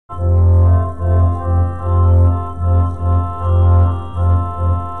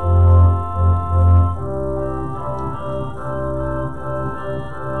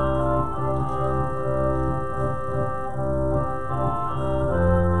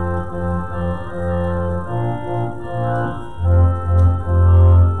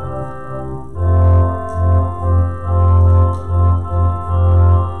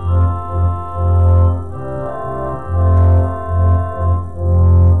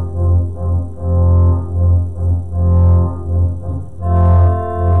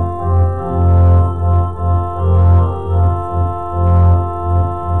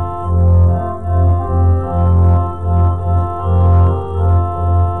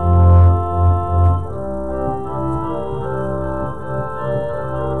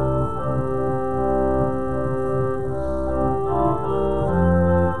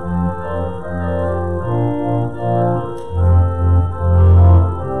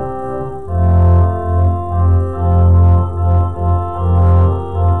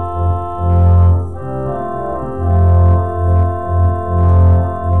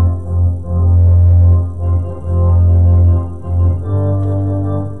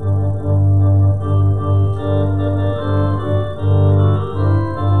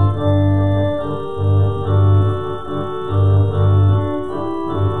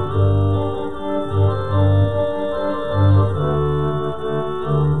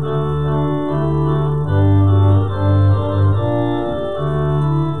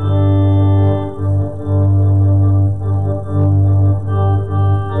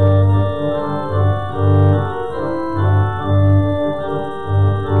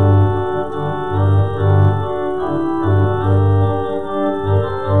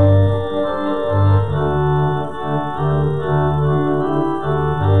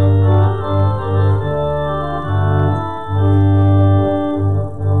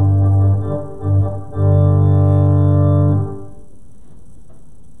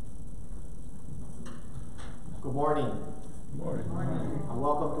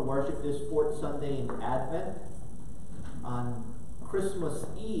Christmas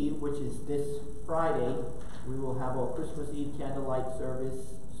Eve, which is this Friday, we will have our Christmas Eve candlelight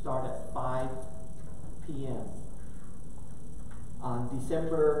service start at 5 p.m. On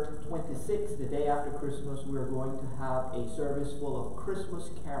December 26th, the day after Christmas, we're going to have a service full of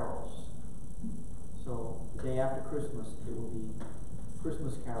Christmas carols. So the day after Christmas, it will be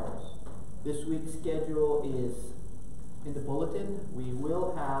Christmas carols. This week's schedule is in the bulletin. We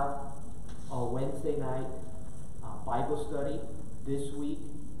will have a Wednesday night Bible study this week.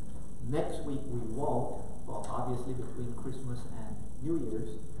 Next week we won't, well, obviously between Christmas and New Year's,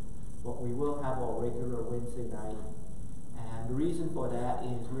 but we will have our regular Wednesday night. And the reason for that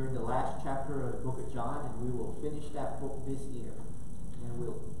is we're in the last chapter of the book of John, and we will finish that book this year. And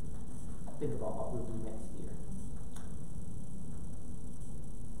we'll think about what we'll do next year.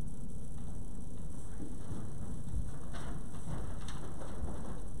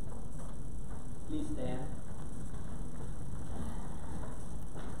 Please stand.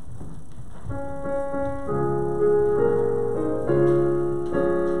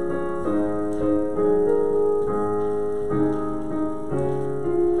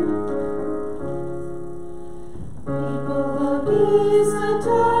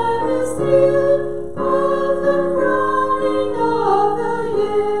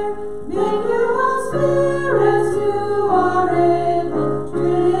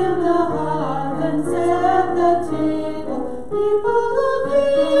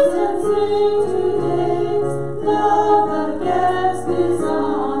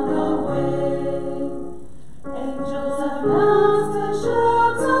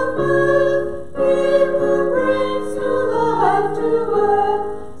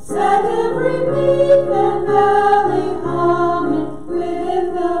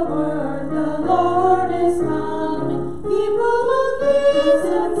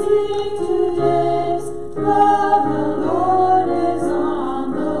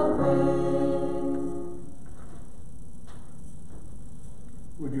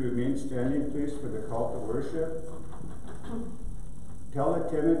 Tell the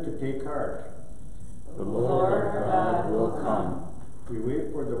timid to take heart. The Lord our God will come. We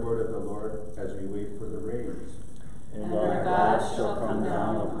wait for the word of the Lord as we wait for the rains. And our God shall come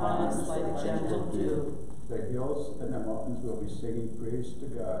down upon us like gentle dew. The hills and the mountains will be singing praise to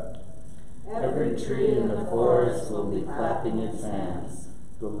God. Every tree in the forest will be clapping its hands.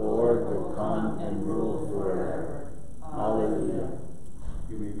 The Lord will come and rule forever. Hallelujah.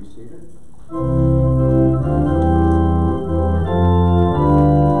 You may be seated.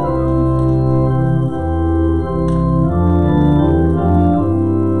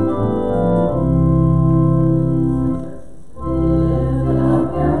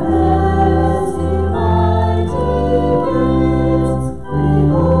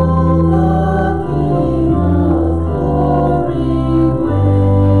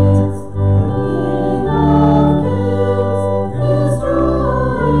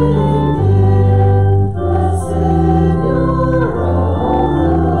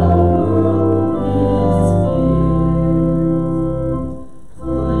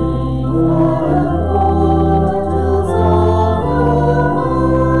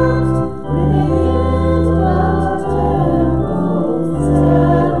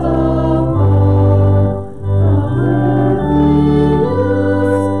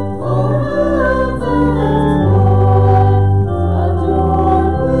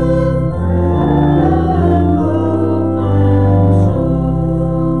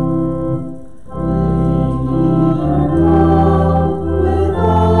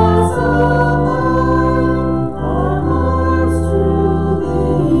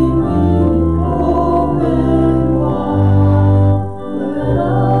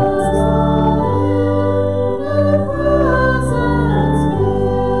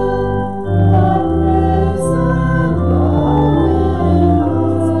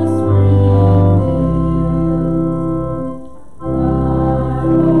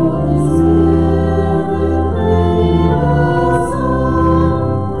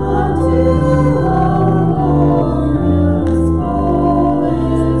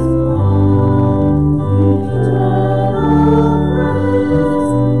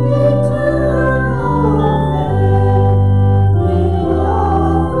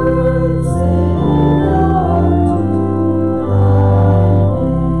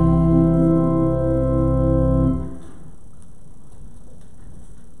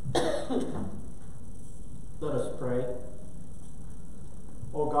 Let us pray.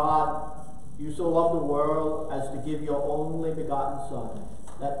 O God, you so loved the world as to give your only begotten Son,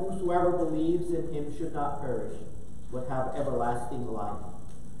 that whosoever believes in him should not perish, but have everlasting life.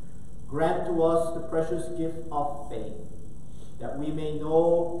 Grant to us the precious gift of faith, that we may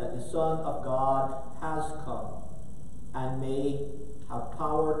know that the Son of God has come, and may have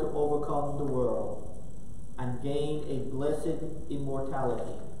power to overcome the world, and gain a blessed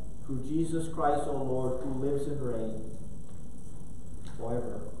immortality, through Jesus Christ our Lord, who lives and reigns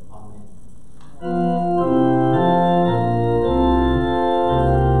forever. Amen.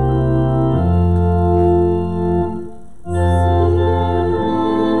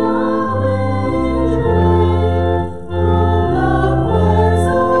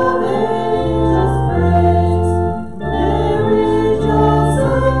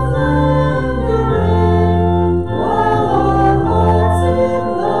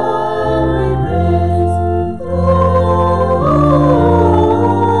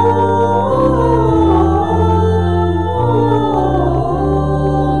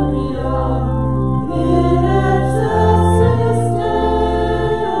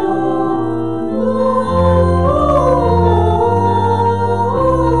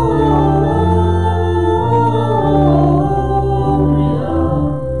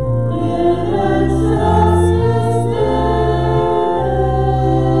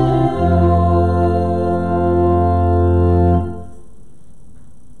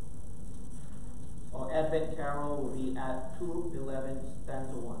 Advent Carol will be at 2:11,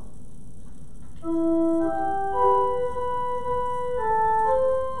 stanza 1.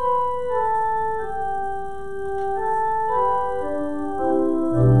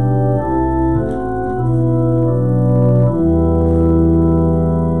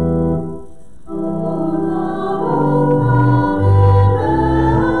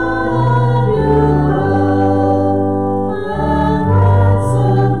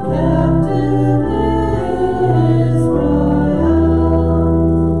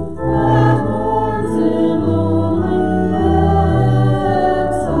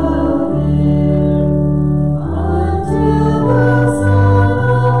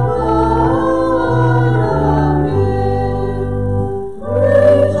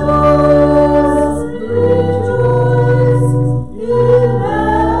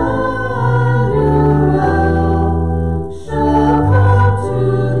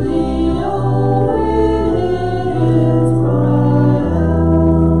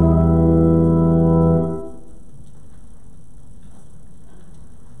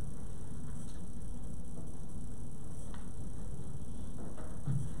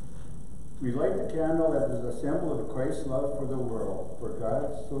 We light the candle that is a symbol of Christ's love for the world. For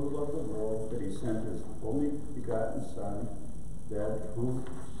God so loved the world that he sent his only begotten Son, that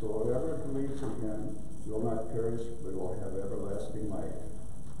whosoever believes in him will not perish, but will have everlasting life.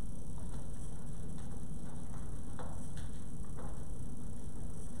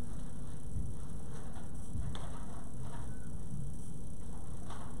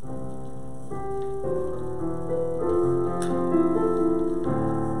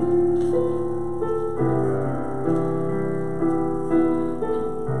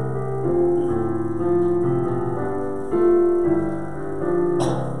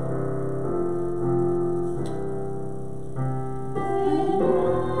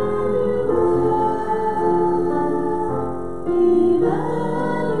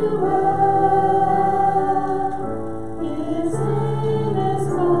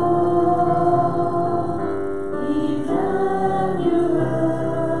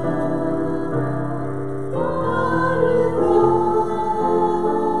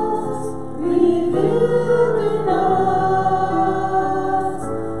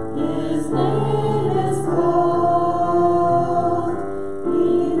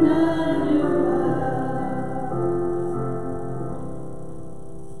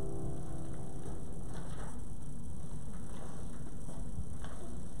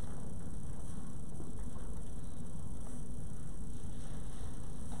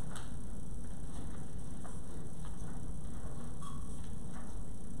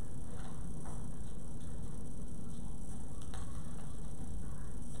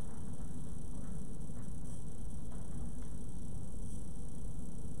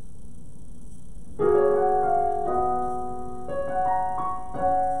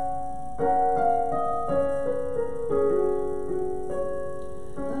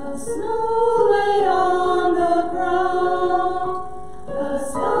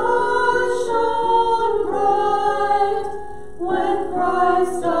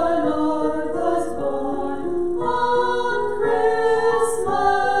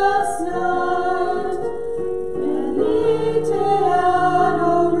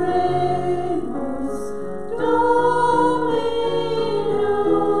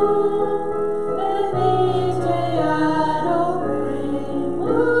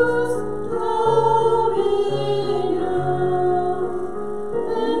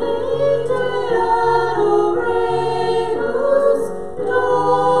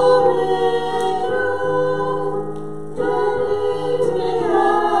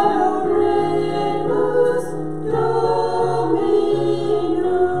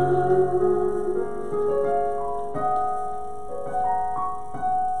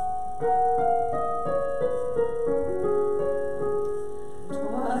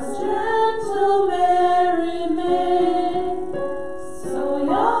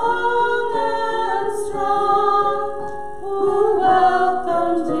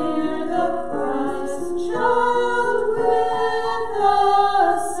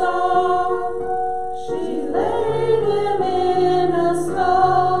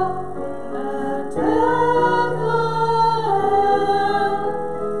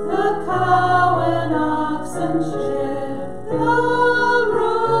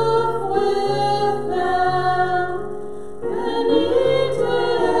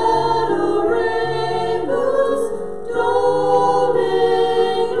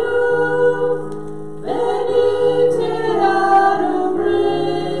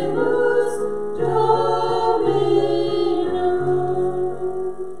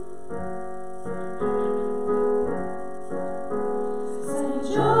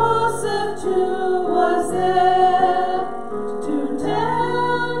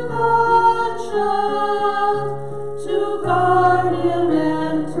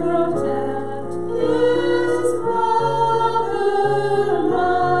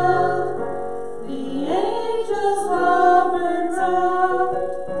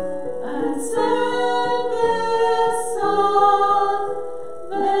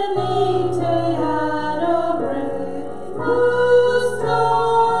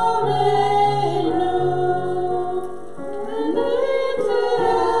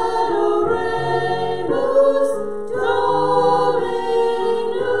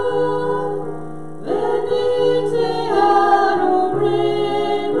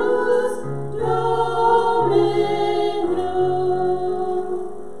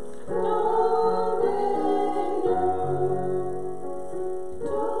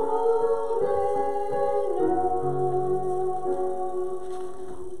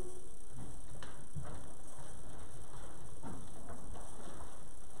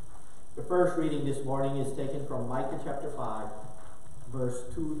 The first reading this morning is taken from Micah chapter 5, verse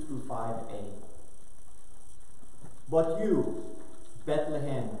 2 through 5a. But you,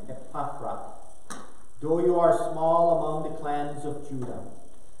 Bethlehem Ephrathah, though you are small among the clans of Judah,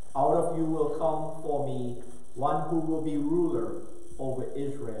 out of you will come for me one who will be ruler over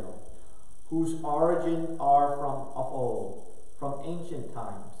Israel, whose origin are from of old, from ancient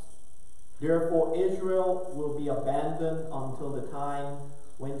times. Therefore Israel will be abandoned until the time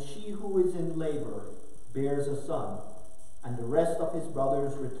when she who is in labor bears a son, and the rest of his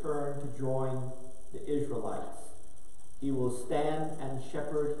brothers return to join the Israelites. He will stand and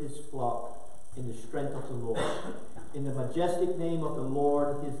shepherd his flock in the strength of the Lord, in the majestic name of the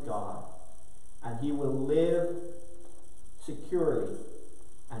Lord his God. And he will live securely,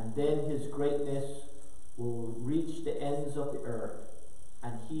 and then his greatness will reach the ends of the earth,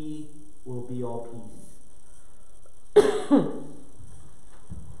 and he will be all peace.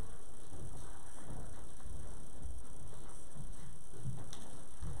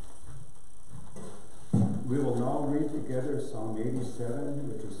 We will now read together Psalm 87,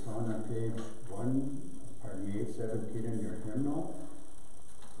 which is found on page 817 in your hymnal.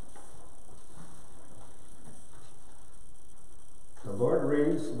 The Lord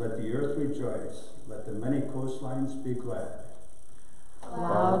reigns, let the earth rejoice, let the many coastlines be glad.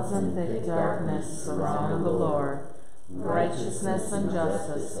 Clouds and thick darkness surround the Lord. Righteousness and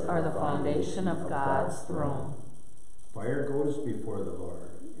justice are the foundation of God's throne. Fire goes before the Lord,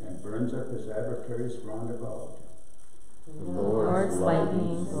 and burns up his adversaries round about. The Lord's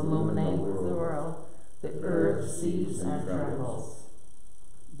lightnings illuminate the world. The earth sees and trembles.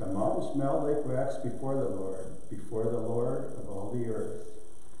 The mountains melt like wax before the Lord of all the earth.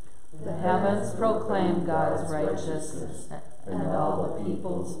 The heavens proclaim God's righteousness, and all the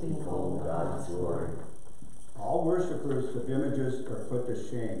peoples behold God's glory. All worshippers of images are put to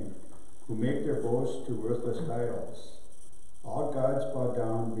shame, who make their boast to worthless idols. All gods bow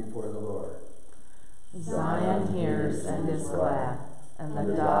down before the Lord. Zion hears and is glad, and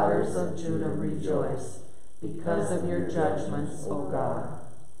the daughters of Judah rejoice, because of your judgments, O God.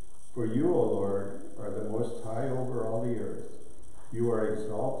 For you, O Lord, are the most high over all the earth. You are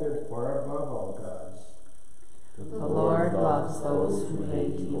exalted far above all gods. The Lord loves those who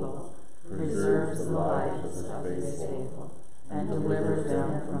hate evil, preserves the lives of his faithful, and delivers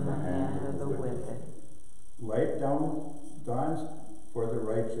them from the hand of the wicked. Light dawns for the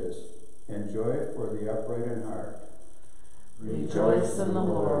righteous, and joy for the upright in heart. Rejoice in the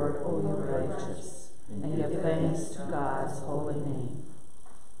Lord, O you righteous, and give thanks to God's holy name.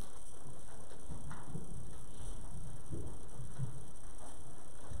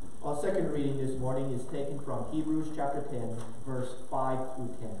 Our second reading this morning is taken from Hebrews chapter 10, verse 5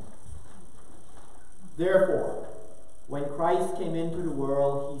 through 10. Therefore, when Christ came into the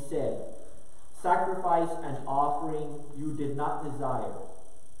world, he said, "Sacrifice and offering you did not desire,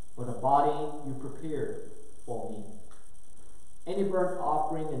 but a body you prepared for me. Any burnt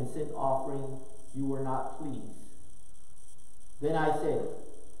offering and sin offering you were not pleased. Then I said,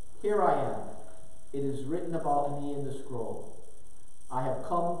 Here I am. It is written about me in the scroll. I have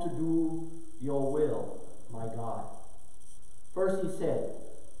come to do your will, my God." First he said,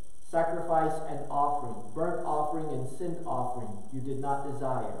 "Sacrifice and offering, burnt offering and sin offering you did not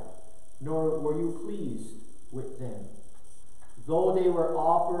desire, nor were you pleased with them, though they were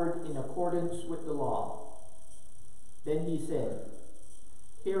offered in accordance with the law." Then he said,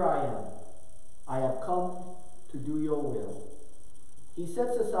 "Here I am. I have come to do your will." He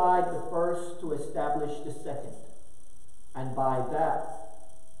sets aside the first to establish the second, and by that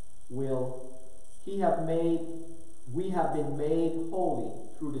will we have been made holy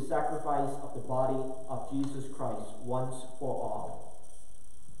through the sacrifice of the body of Jesus Christ once for all.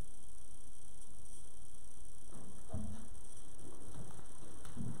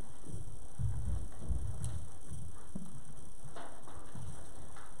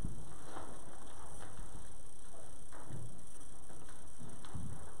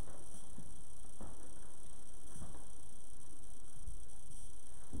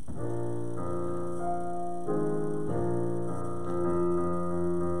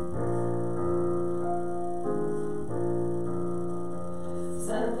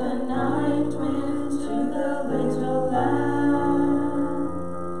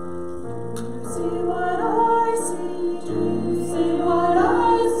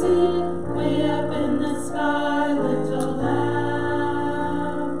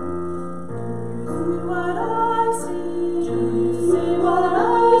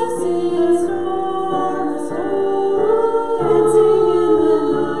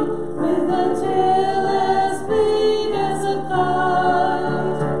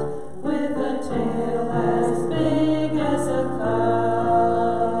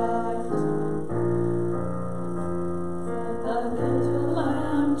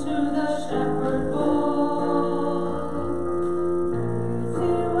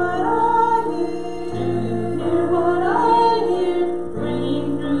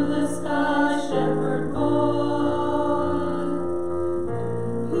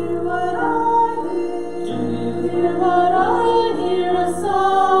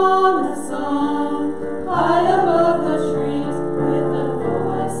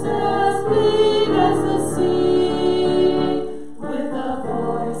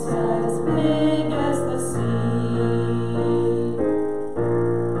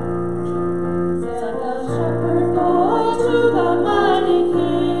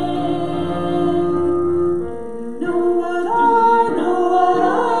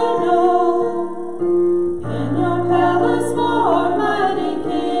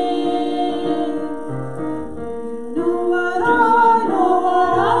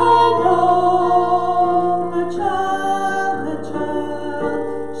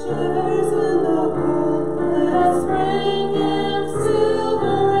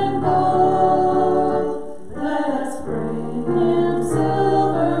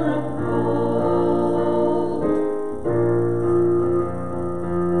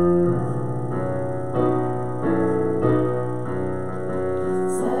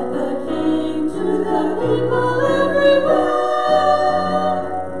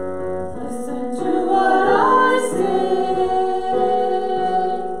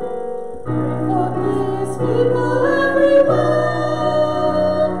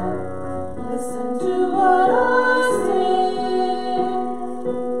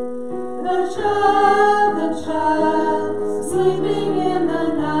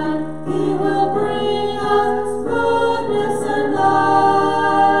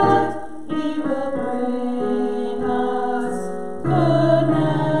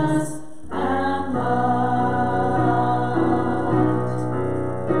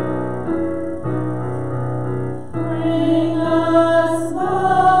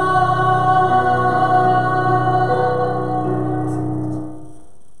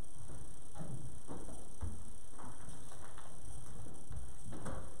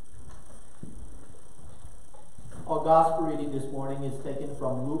 gospel reading this morning is taken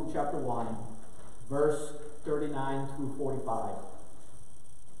from Luke chapter 1, verse 39 through 45.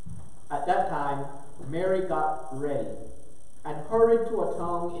 At that time, Mary got ready and hurried to a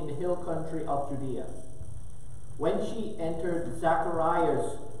town in the hill country of Judea. When she entered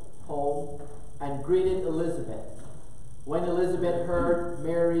Zachariah's home and greeted Elizabeth, when Elizabeth heard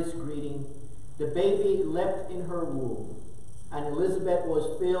Mary's greeting, the baby leapt in her womb, and Elizabeth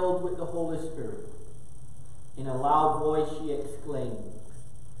was filled with the Holy Spirit. In a loud voice she exclaimed,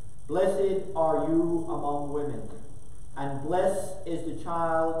 "Blessed are you among women, and blessed is the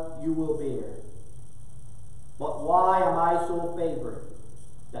child you will bear. But why am I so favored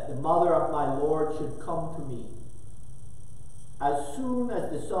that the mother of my Lord should come to me? As soon as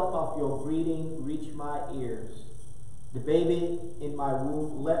the sound of your greeting reached my ears, the baby in my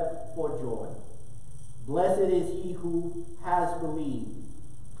womb leapt for joy. Blessed is he who has believed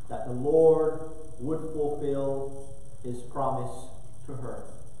that the Lord would fulfill his promise to her."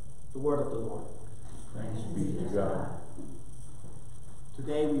 The word of the Lord. Thanks be to God.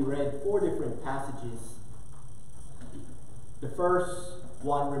 Today we read 4 different passages. The first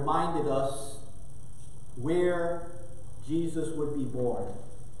one reminded us where Jesus would be born.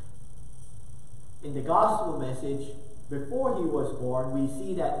 In the gospel message, before he was born, we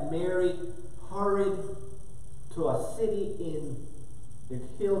see that Mary hurried to a city in the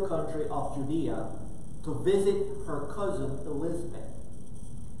hill country of Judea to visit her cousin Elizabeth.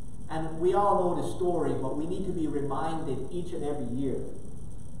 And we all know the story, but we need to be reminded each and every year.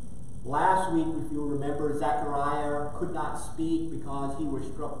 Last week, if you remember, Zachariah could not speak because he was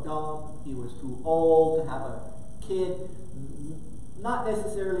struck dumb. He was too old to have a kid. Not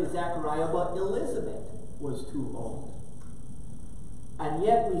necessarily Zachariah, but Elizabeth was too old. And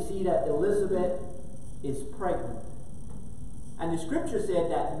yet we see that Elizabeth is pregnant. And the scripture said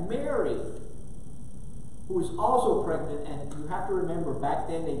that Mary, who is also pregnant, and you have to remember, back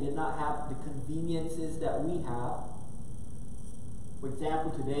then they did not have the conveniences that we have. For example,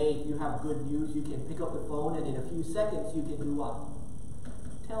 today, if you have good news, you can pick up the phone and in a few seconds you can do what?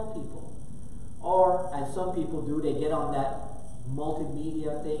 Tell people. Or, as some people do, they get on that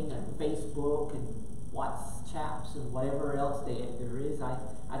multimedia thing and Facebook and WhatsApps and whatever else there is.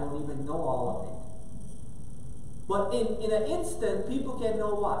 I don't even know all of it. But in an instant, people can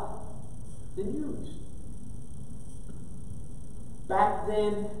know what? The news. Back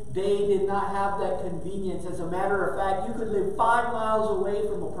then, they did not have that convenience. As a matter of fact, you could live 5 miles away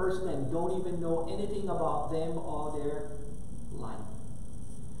from a person and don't even know anything about them or their life.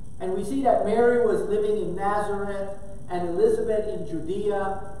 And we see that Mary was living in Nazareth and Elizabeth in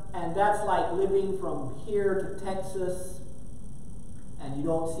Judea, and that's like living from here to Texas, and you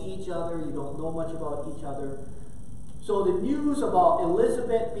don't see each other, you don't know much about each other. So the news about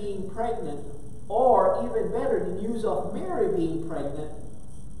Elizabeth being pregnant, or even better, the news of Mary being pregnant,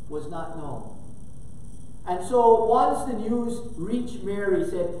 was not known. And so once the news reached Mary,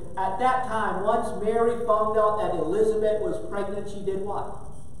 said, at that time, once Mary found out that Elizabeth was pregnant, she did what?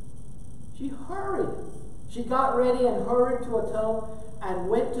 She hurried. She got ready and hurried to a town and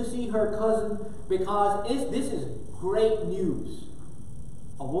went to see her cousin, because this is great news.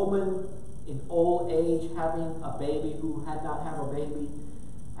 A woman in old age having a baby who had not had a baby.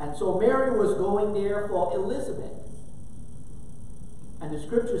 And so Mary was going there for Elizabeth. And the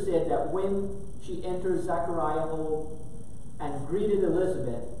scripture said that when she entered Zachariah's home and greeted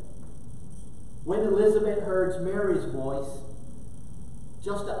Elizabeth, when Elizabeth heard Mary's voice,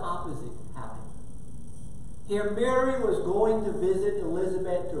 just the opposite happened. Here Mary was going to visit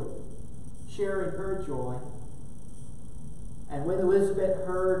Elizabeth to share in her joy. And when Elizabeth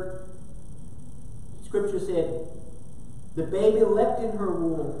heard, scripture said, the baby leapt in her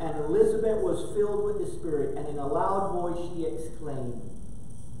womb, and Elizabeth was filled with the Spirit, and in a loud voice she exclaimed,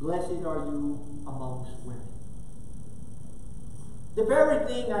 "Blessed are you amongst women." The very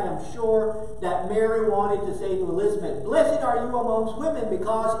thing I am sure that Mary wanted to say to Elizabeth, blessed are you amongst women,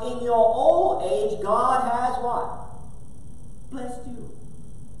 because in your old age God has what? Blessed you.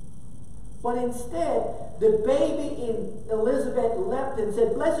 But instead, the baby in Elizabeth leapt and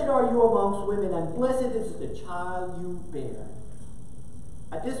said, blessed are you amongst women, and blessed is the child you bear.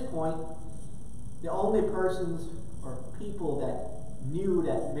 At this point, the only persons or people that knew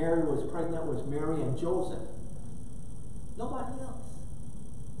that Mary was pregnant was Mary and Joseph. Nobody else.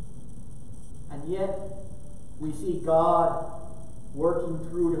 And yet, we see God working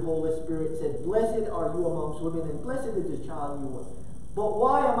through the Holy Spirit, said, blessed are you amongst women, and blessed is the child you bear. But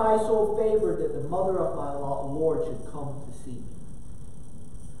why am I so favored that the mother of my Lord should come to see me?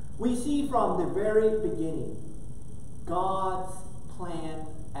 We see from the very beginning God's plan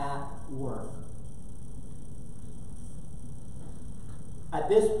at work. At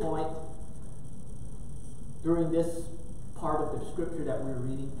this point, during this part of the scripture that we're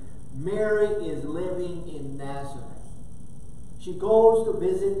reading, Mary is living in Nazareth. She goes to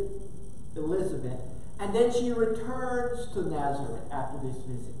visit Elizabeth, and then she returns to Nazareth after this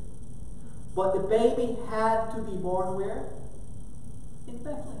visit. But the baby had to be born where? In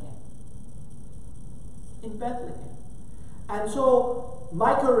Bethlehem. In Bethlehem. And so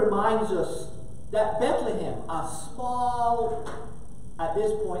Micah reminds us that Bethlehem, at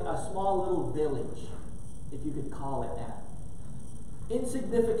this point, a small little village, if you could call it that,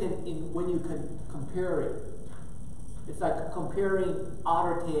 insignificant when you can compare it. It's like comparing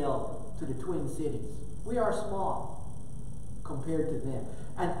Ottertail to the Twin Cities. We are small compared to them.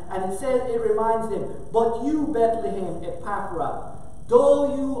 And it says, it reminds them, but you, Bethlehem Ephrathah,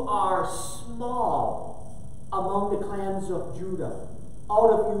 though you are small among the clans of Judah, out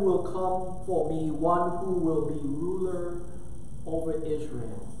of you will come for me one who will be ruler over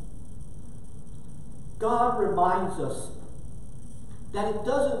Israel. God reminds us that it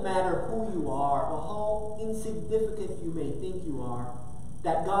doesn't matter who you are or how insignificant you may think you are,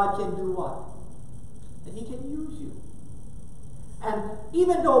 that God can do what? That He can use you. And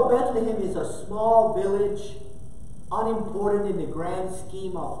even though Bethlehem is a small village, unimportant in the grand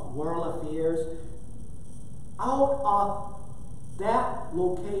scheme of world affairs, out of that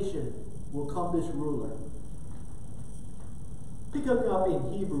location will come this ruler. Picking up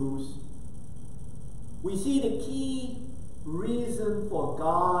in Hebrews, we see the key reason for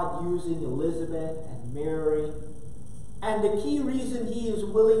God using Elizabeth and Mary, and the key reason He is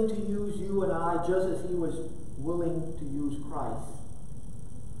willing to use you and I, just as He was willing to use Christ,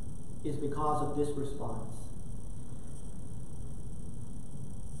 is because of this response.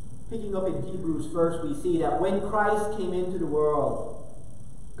 Picking up in Hebrews first, we see that when Christ came into the world,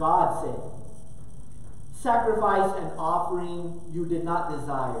 God said, "Sacrifice and offering you did not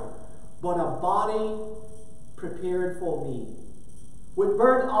desire, but a body prepared for me. With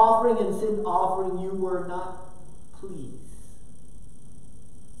burnt offering and sin offering you were not pleased."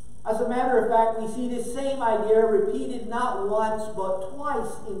 As a matter of fact, we see this same idea repeated not once but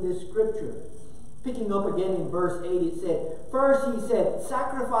twice in this scripture. Picking up again in verse 8, it said, first He said,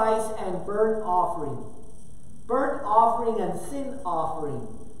 sacrifice and burnt offering and sin offering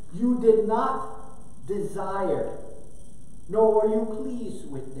you did not desire, nor were you pleased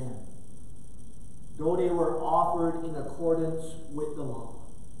with them, though they were offered in accordance with the law.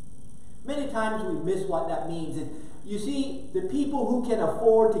 Many times we miss what that means. And you see, the people who can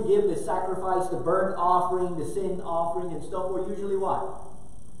afford to give the sacrifice, the burnt offering, the sin offering and stuff were usually what?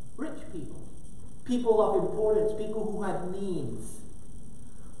 Rich people. People of importance, people who had means.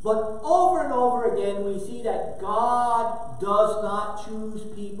 But over and over again we see that God does not choose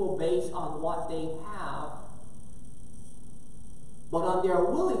people based on what they have, but on their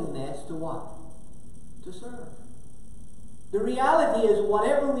willingness to what? To serve. The reality is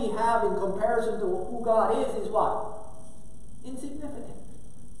whatever we have in comparison to who God is what? Insignificant.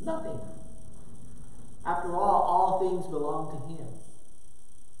 Nothing. After all things belong to Him.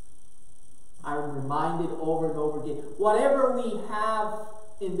 I'm reminded over and over again, whatever we have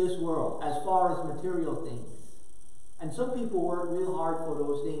in this world as far as material things, and some people work real hard for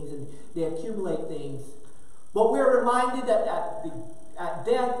those things and they accumulate things, but we're reminded that at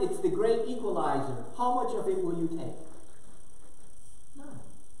death it's the great equalizer. How much of it will you take? None.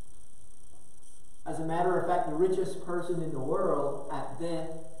 As a matter of fact, the richest person in the world at death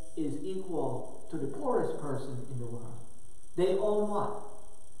is equal to the poorest person in the world. They own what?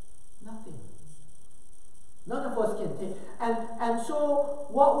 Nothing. None of us can take. And so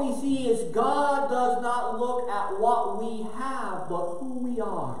what we see is God does not look at what we have, but who we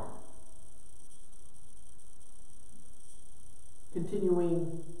are.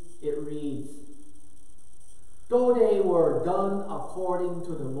 Continuing, it reads, though they were done according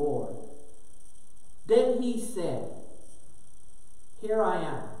to the Lord, then He said, here I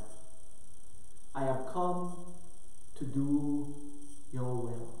am. I have come to do your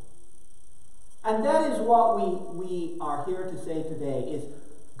will. And that is what we are here to say today is,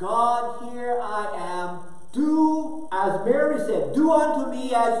 God, here I am. Do, as Mary said, do unto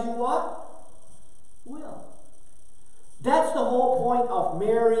me as you what? Will. That's the whole point of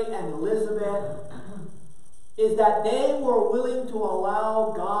Mary and Elizabeth, is that they were willing to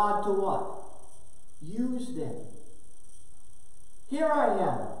allow God to what? Use them. Here I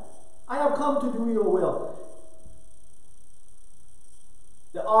am. I have come to do your will.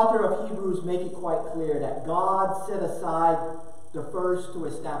 The author of Hebrews make it quite clear that God set aside the first to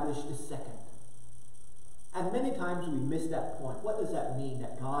establish the second. And many times we miss that point. What does that mean?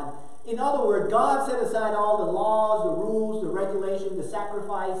 That God, in other words, God set aside all the laws, the rules, the regulations, the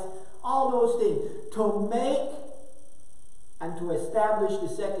sacrifice, all those things to make and to establish the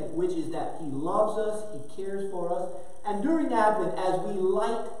second, which is that He loves us, He cares for us. And during Advent, as we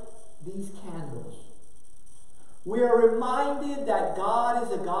light these candles, we are reminded that God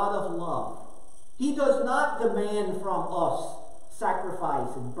is a God of love. He does not demand from us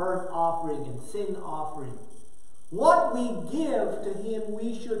sacrifice and burnt offering and sin offering. What we give to Him,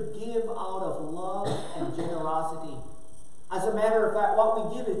 we should give out of love and generosity. As a matter of fact, what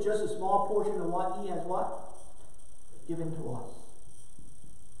we give is just a small portion of what He has what? Given to us.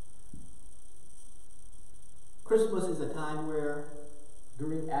 Christmas is a time where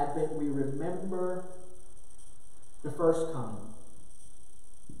during Advent we remember the first coming.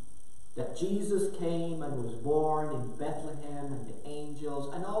 That Jesus came and was born in Bethlehem and the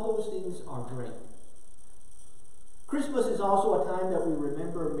angels, and all those things are great. Christmas is also a time that we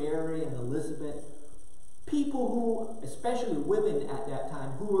remember Mary and Elizabeth, people who, especially women at that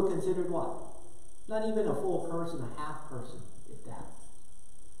time, who were considered what? Not even a full person, a half person, if that.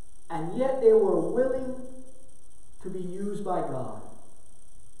 And yet they were willing to be used by God.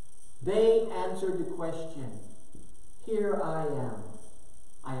 They answered the question, "Here I am.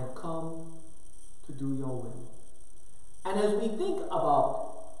 I have come to do your will." And as we think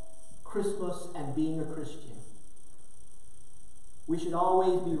about Christmas and being a Christian, we should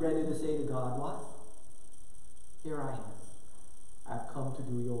always be ready to say to God, what? Here I am. I've come to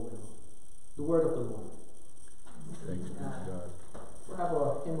do your will. The word of the Lord. Thanks be to God. We'll have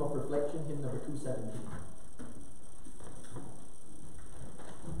a hymn of reflection, hymn number 217.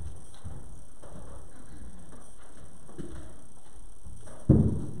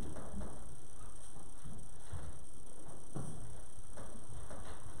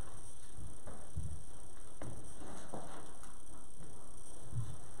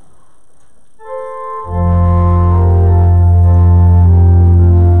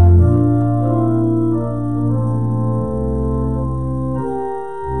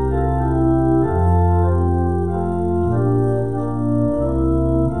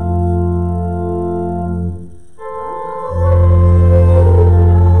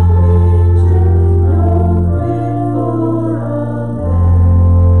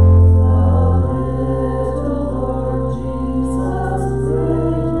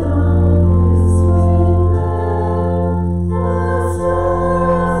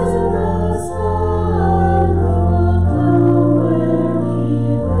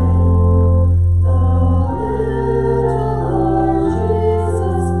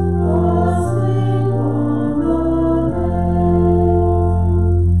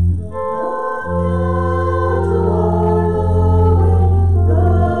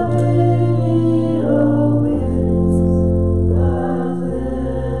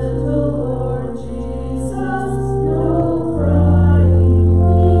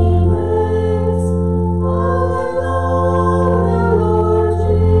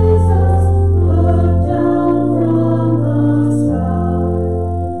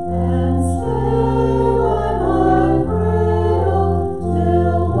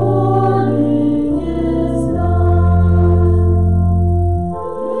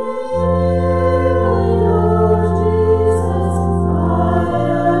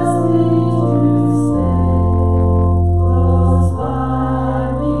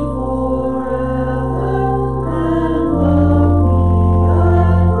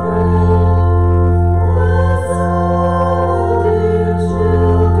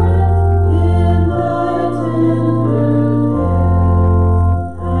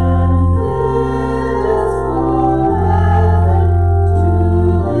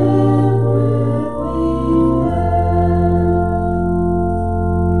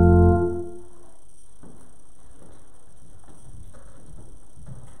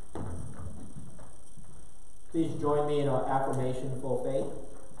 Please join me in our affirmation for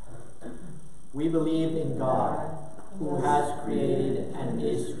faith. We believe in God, who has created and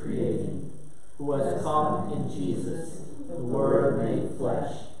is creating, who has come in Jesus, the Word made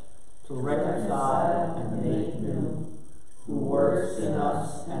flesh, to reconcile and make new, who works in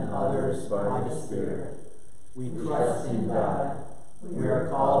us and others by the Spirit. We trust in God. We are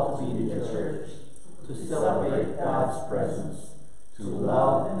called to be the church, to celebrate God's presence, to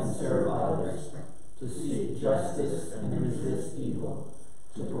love and serve others, to seek justice and resist evil,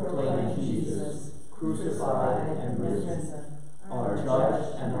 to proclaim Jesus, crucified and risen, our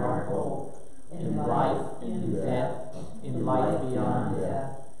judge and our hope, in life, in death, in life beyond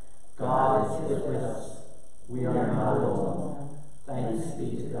death. God is with us. We are not alone. Thanks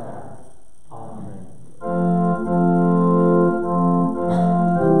be to God. Amen.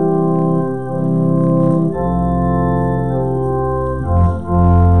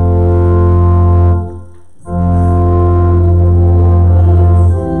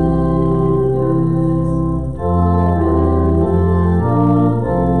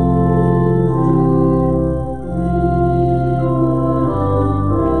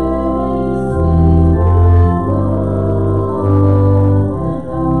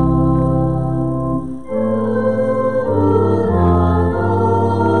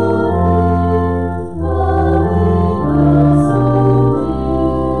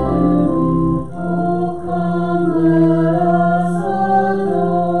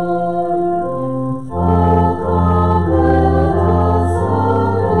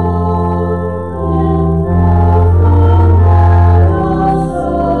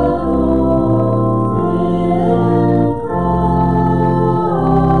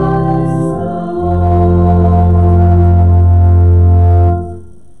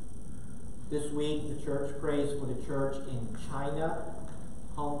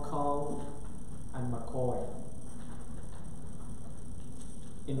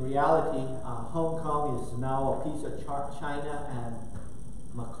 In reality, Hong Kong is now a piece of China, and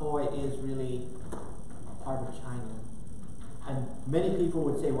McCoy is really part of China. And many people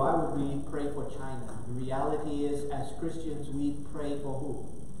would say, why would we pray for China? The reality is, as Christians, we pray for who?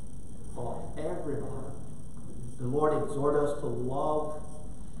 For everyone. The Lord exhorts us to love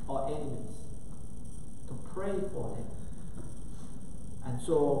our enemies, to pray for them. And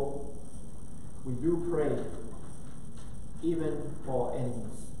so, we do pray even for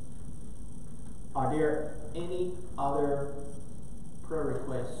enemies. Are there any other prayer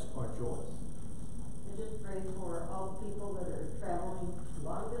requests or joys? I just pray for all the people that are traveling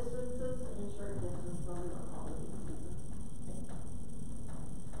long distances and short distances over the holiday season.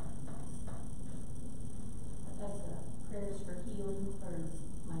 I'd like prayers for healing for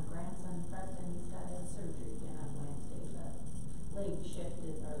my grandson Preston. He's got to have surgery again on Wednesday. The leg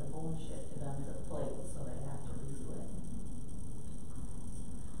shifted, or the bone shifted under the plate, so they have to redo it.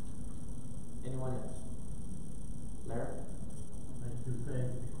 Anyone else? Larry? I'd like to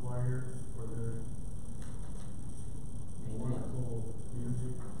thank the choir for their wonderful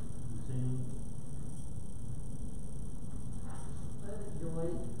music and singing. What a joy.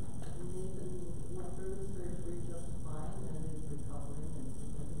 Nathan went through his surgery just fine and is recovering and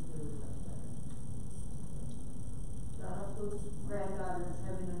looking really much better. Whose granddaughter is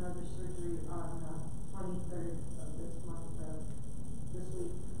having another surgery on the 23rd of this month, this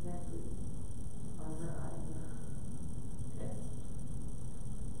week, next week, on her eye. Okay.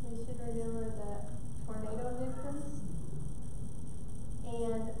 We should remember the tornado victims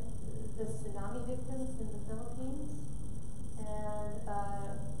and the tsunami victims in the Philippines and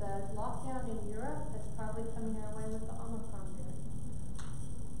the lockdown in Europe that's probably coming our way with the Omicron variant.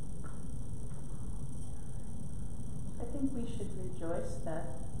 I think we should rejoice that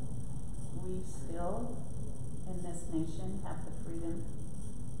we still, in this nation, have the freedom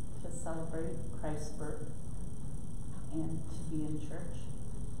to celebrate Christ's birth and to be in church.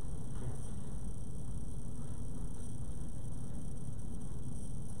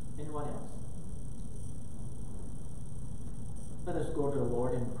 Anyone else? Let us go to the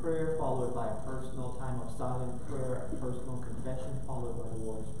Lord in prayer, followed by a personal time of silent prayer, a personal confession, followed by the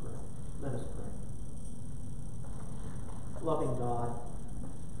Lord's Prayer. Let us pray. Loving God,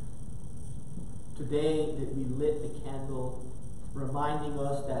 today that we lit the candle, reminding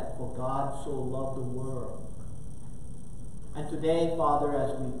us that for God so loved the world. And today, Father,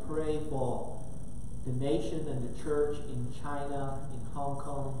 as we pray for the nation and the church in China, in Hong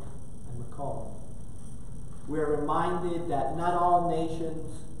Kong, and Macau, we are reminded that not all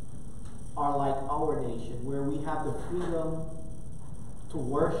nations are like our nation, where we have the freedom to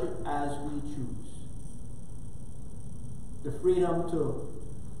worship as we choose. The freedom to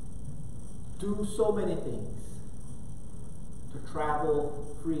do so many things, to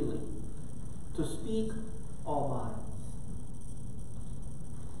travel freely, to speak our minds.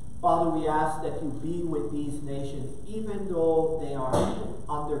 Father, we ask that you be with these nations, even though they are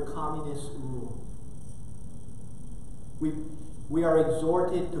under communist rule. We are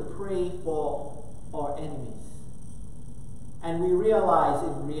exhorted to pray for our enemies. And we realize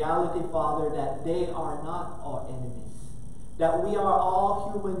in reality, Father, that they are not our enemies. That we are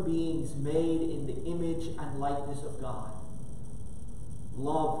all human beings made in the image and likeness of God,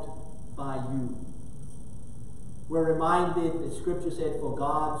 loved by you. We're reminded, the scripture said, for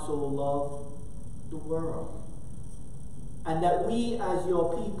God so loved the world. And that we as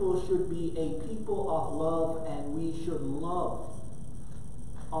your people should be a people of love, and we should love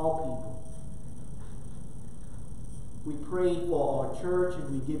all people. We pray for our church, and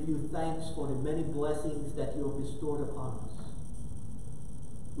we give you thanks for the many blessings that you have bestowed upon us.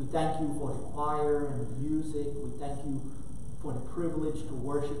 We thank you for the choir and the music. We thank you for the privilege to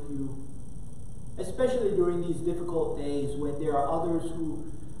worship you, especially during these difficult days when there are others who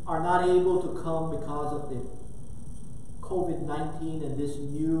are not able to come because of the COVID-19 and this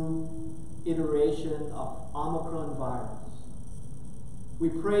new iteration of Omicron virus. We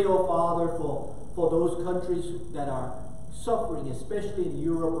pray, oh Father, for those countries that are suffering, especially in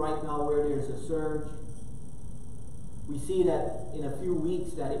Europe right now where there's a surge. We see that in a few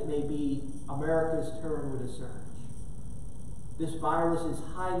weeks that it may be America's turn with a surge. This virus is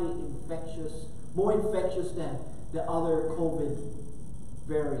highly infectious, more infectious than the other COVID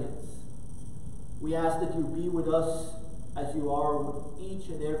variants. We ask that you be with us as you are with each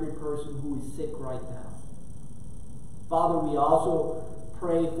and every person who is sick right now. Father, we also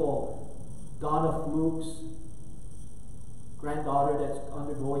pray for Donna Fluke's granddaughter that's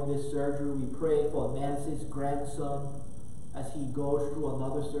undergoing this surgery. We pray for Nancy's grandson as he goes through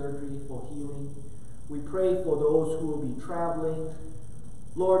another surgery for healing. We pray for those who will be traveling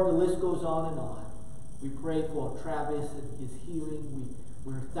Lord, the list goes on and on. We pray for Travis and his healing.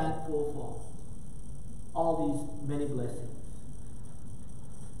 We're thankful for all these many blessings.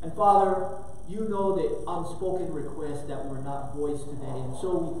 And Father, you know the unspoken requests that were not voiced today. And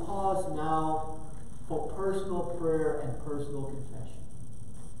so we pause now for personal prayer and personal confession.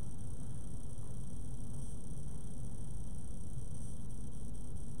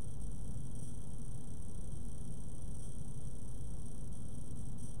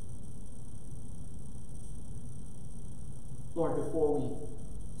 Lord, before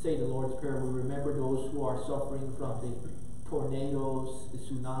we say the Lord's Prayer, we remember those who are suffering from the tornadoes, the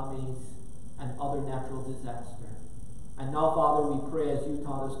tsunamis, and other natural disasters. And now, Father, we pray as you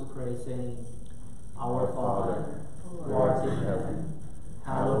taught us to pray, saying, Our Father, who art in heaven,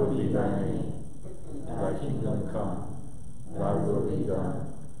 hallowed be thy name. Thy kingdom come, thy will be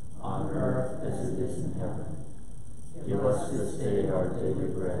done, on earth as it is in heaven. Give us this day our daily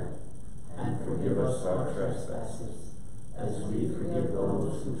bread, and forgive us our trespasses, as we forgive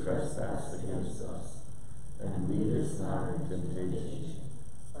those who trespass against us. And lead us not into temptation,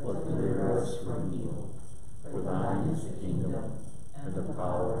 but deliver us from evil. For thine is the kingdom, and the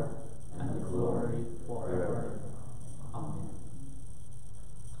power, and the glory forever. Amen.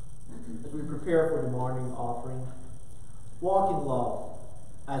 As we prepare for the morning offering, walk in love,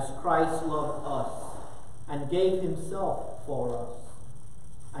 as Christ loved us, and gave himself for us,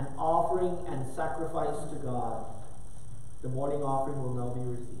 an offering and sacrifice to God. The morning offering will now be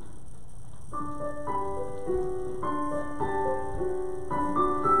received.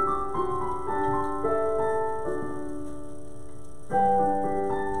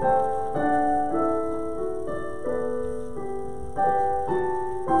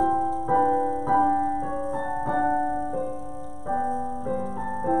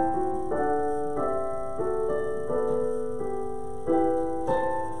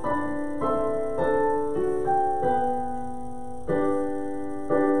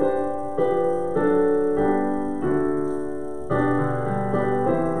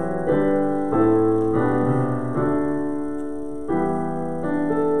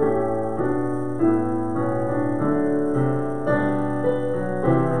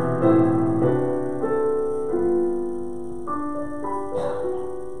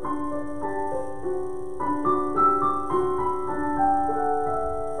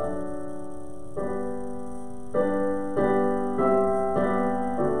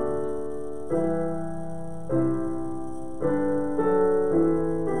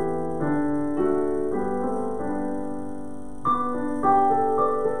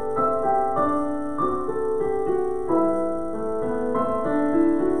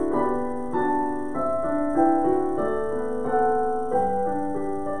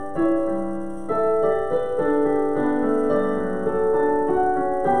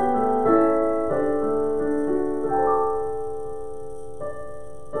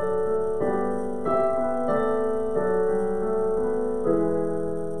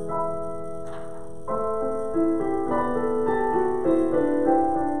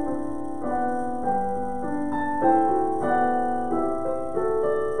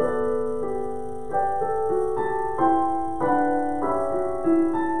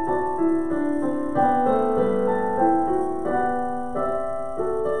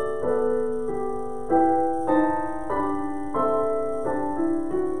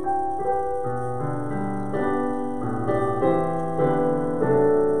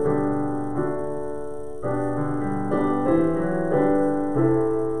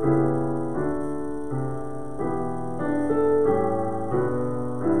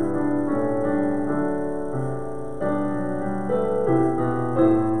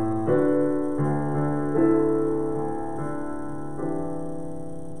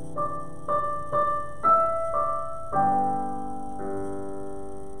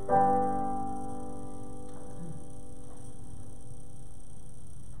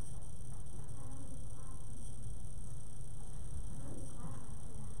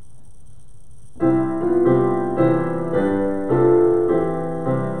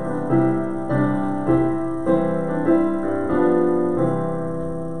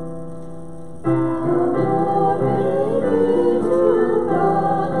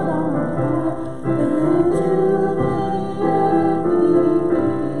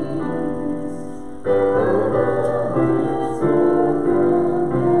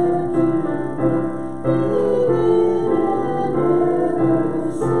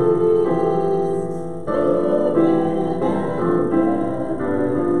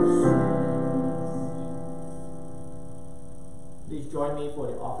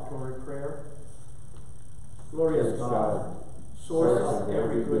 Glorious God, source of every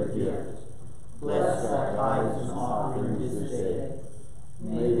every good gift. Bless our tithes and offerings this day.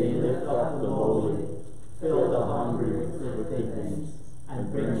 May they lift up the lowly, fill the hungry with good things,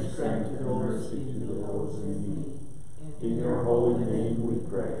 and bring strength to those seeking those in need. In your holy name we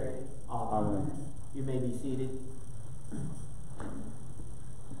pray. Amen. You may be seated.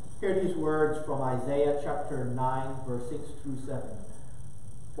 Hear these words from Isaiah chapter 9, verse 6 through 7.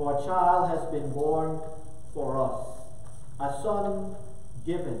 For a child has been born for us, a son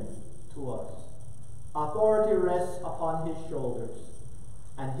given to us. Authority rests upon his shoulders,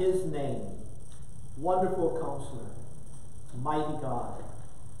 and his name, Wonderful Counselor, Mighty God,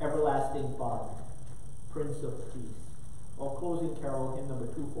 Everlasting Father, Prince of Peace. Our closing carol, hymn number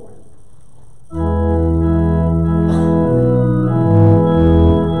 240.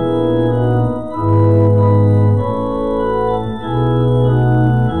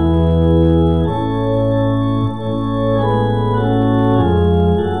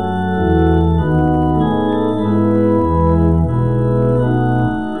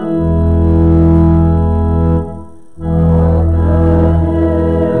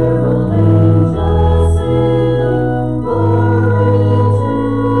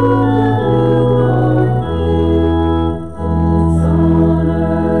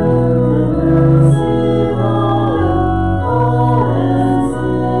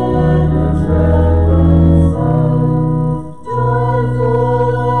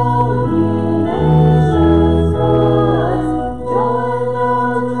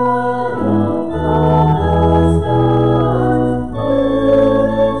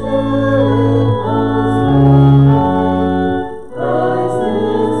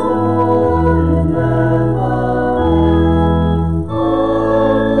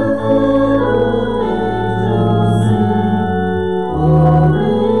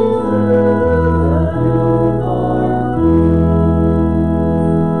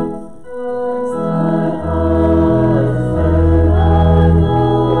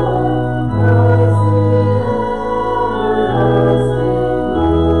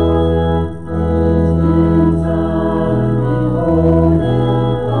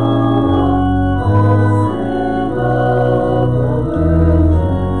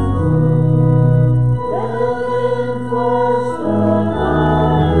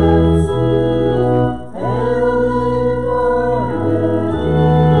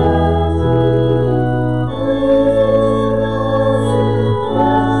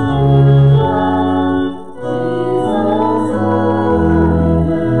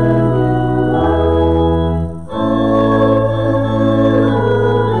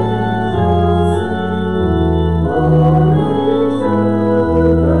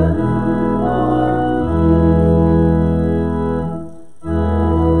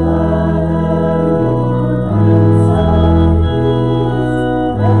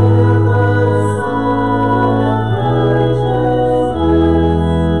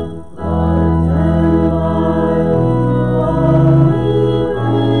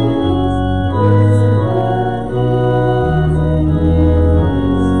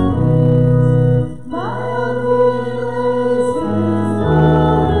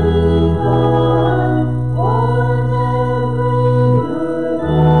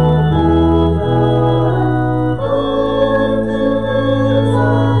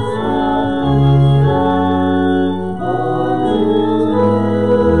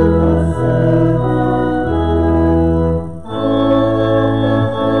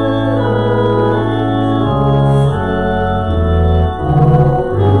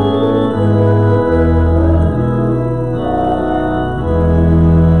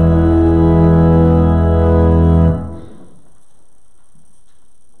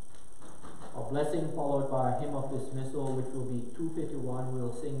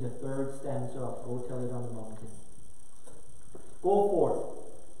 Go Tell It on the Mountain. Go forth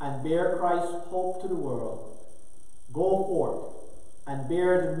and bear Christ's hope to the world. Go forth and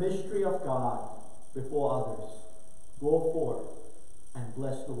bear the mystery of God before others. Go forth and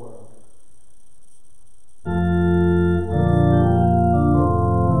bless the world.